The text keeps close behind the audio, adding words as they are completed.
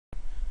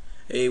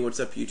Hey, what's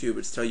up YouTube?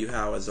 It's Tell You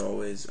How as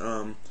always.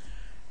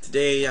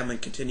 Today I'm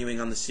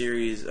continuing on the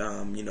series,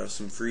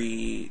 some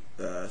free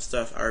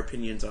stuff, our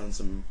opinions on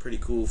some pretty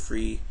cool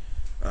free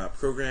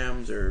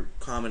programs or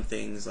common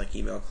things like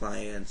email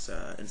clients,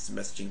 instant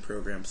messaging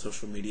programs,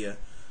 social media.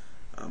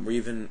 We're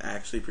even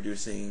actually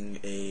producing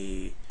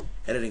a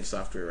editing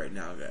software right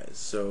now, guys.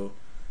 So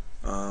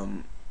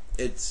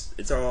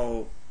it's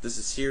all, this is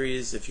a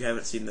series. If you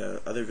haven't seen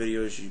the other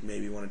videos, you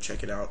maybe want to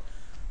check it out.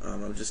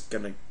 I'm just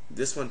gonna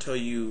this one tell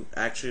you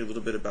actually a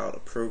little bit about a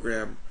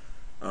program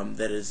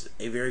that is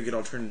a very good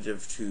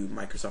alternative to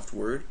Microsoft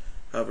Word.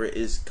 However, it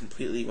is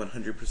completely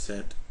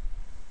 100%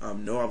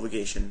 no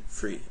obligation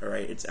free.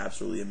 Alright, it's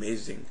absolutely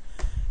amazing.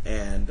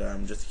 And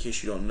just in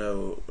case you don't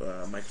know,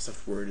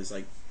 Microsoft Word is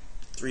like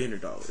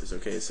 $300.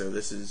 Okay, so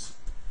this is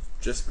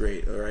just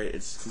great. Alright,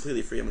 it's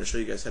completely free. I'm going to show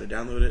you guys how to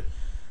download it.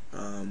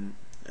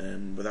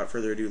 And without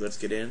further ado, let's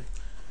get in.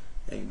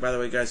 And by the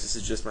way, guys, this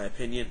is just my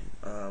opinion.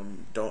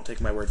 Don't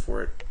take my word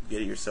for it.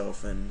 Get it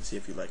yourself and see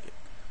if you like it.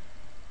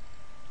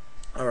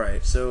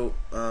 Alright, so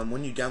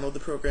when you download the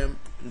program,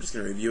 I'm just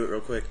going to review it real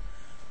quick.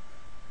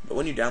 But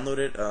when you download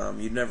it,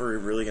 you're never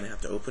really going to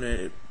have to open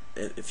it.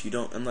 If you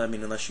don't,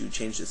 unless you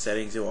change the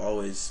settings, it will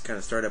always kind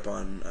of start up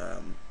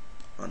the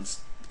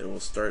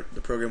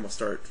program will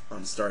start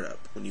on startup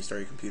when you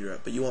start your computer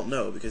up. But you won't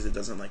know because it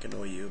doesn't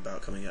annoy you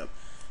about coming up.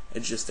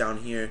 It's just down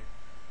here.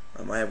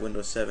 I have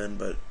Windows 7,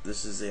 but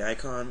this is the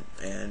icon,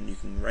 and you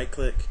can right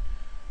click.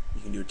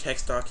 You can do a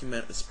text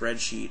document, a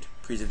spreadsheet,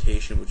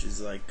 presentation, which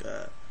is like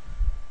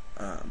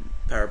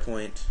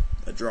PowerPoint,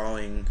 a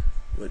drawing,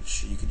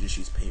 which you could just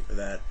use Paint for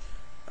that,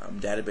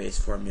 database,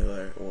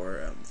 formula,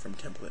 or from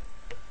template.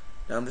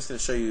 Now I'm just going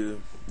to show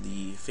you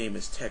the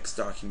famous text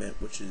document,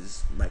 which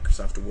is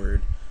Microsoft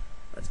Word.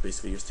 That's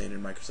basically your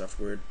standard Microsoft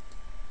Word.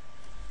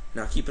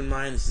 Now keep in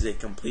mind this is a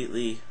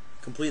completely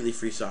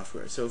free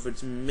software, so if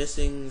it's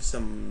missing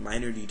some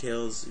minor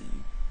details,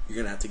 you're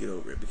gonna have to get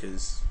over it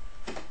because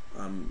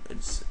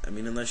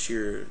unless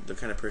you're the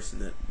kind of person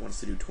that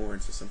wants to do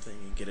torrents or something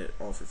and get it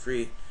all for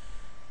free.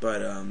 But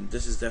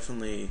this is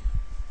definitely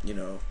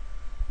a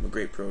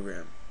great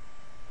program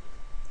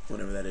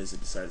whenever that is it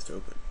decides to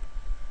open.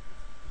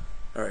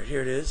 Alright,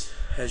 here it is.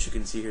 As you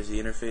can see, here's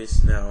the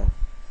interface. Now,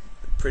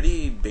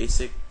 pretty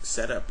basic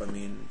setup,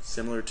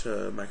 similar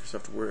to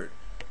Microsoft Word.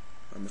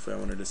 If I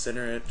wanted to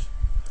center it,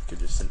 I could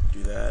just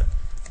do that,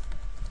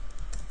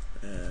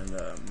 and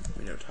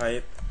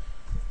type.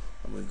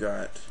 And we've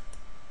got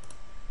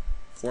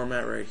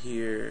format right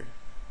here,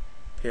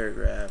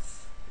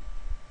 paragraph.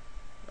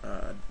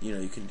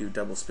 You can do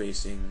double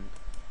spacing.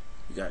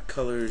 You got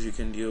colors you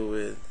can deal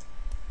with.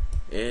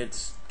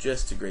 It's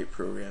just a great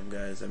program,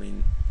 guys.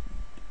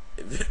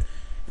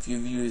 If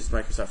you've used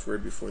Microsoft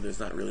Word before, there's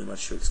not really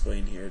much to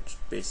explain here. It's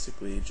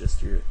basically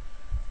just your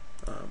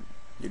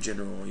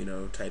general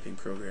typing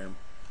program.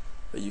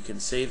 But you can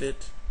save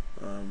it,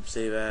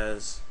 save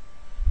as.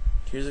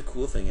 Here's a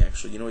cool thing,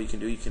 actually. You know what you can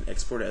do? You can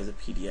export it as a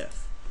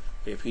PDF.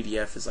 Okay, a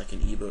PDF is like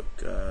an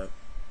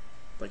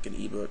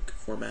ebook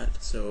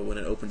format. So when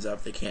it opens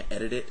up, they can't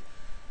edit it.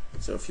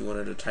 So if you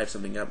wanted to type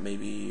something up,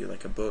 maybe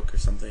like a book or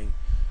something,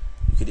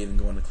 you could even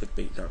go on to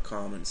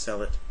clickbait.com and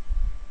sell it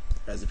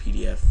as a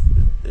PDF.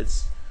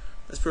 This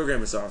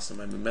program is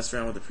awesome. Mess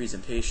around with the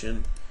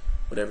presentation,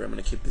 whatever. I'm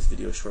gonna keep this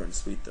video short and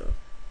sweet though.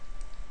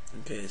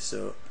 Okay,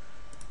 so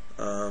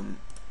all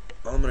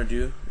I'm going to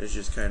do is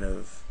just kind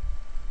of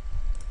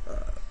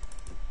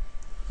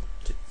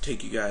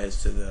take you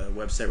guys to the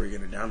website where you're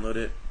going to download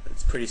it.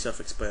 It's pretty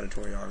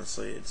self-explanatory,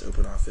 honestly. It's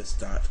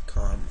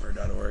openoffice.com or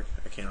 .org.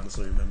 I can't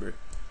honestly remember.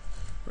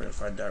 We're going to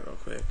find out real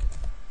quick.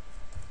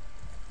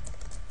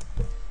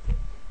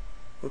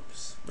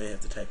 Whoops, may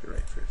have to type it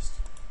right first.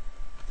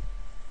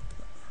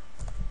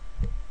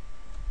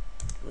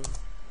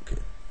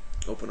 Okay,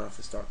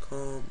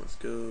 openoffice.com, let's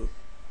go.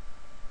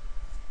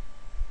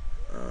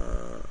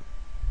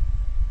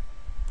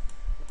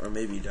 Or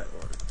maybe .org.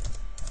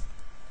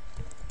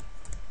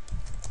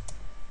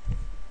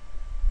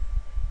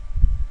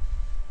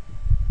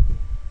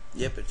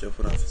 Yep, it's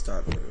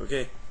openoffice.org.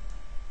 Okay,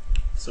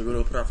 so go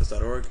to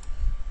openoffice.org,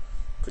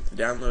 click the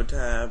download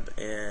tab,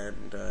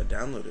 and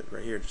download it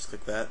right here. Just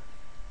click that.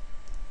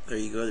 There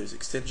you go. There's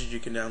extensions you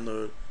can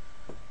download,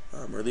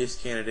 release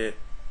candidate,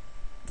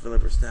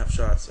 developer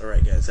snapshots.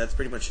 Alright guys, that's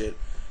pretty much it.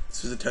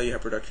 This was to tell you how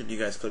production. You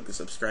guys click the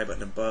subscribe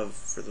button above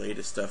for the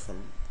latest stuff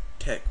on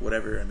tech,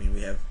 whatever.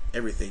 We have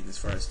everything as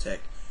far as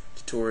tech,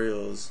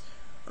 tutorials,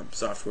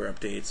 software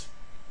updates,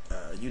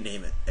 you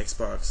name it.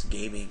 Xbox,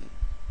 gaming.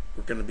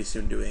 We're going to be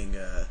soon doing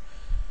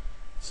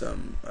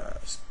some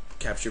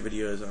capture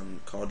videos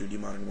on Call of Duty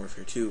Modern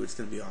Warfare 2. It's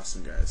going to be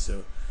awesome, guys.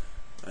 So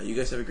you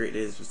guys have a great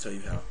day. This was Tell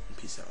You How.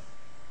 Peace out.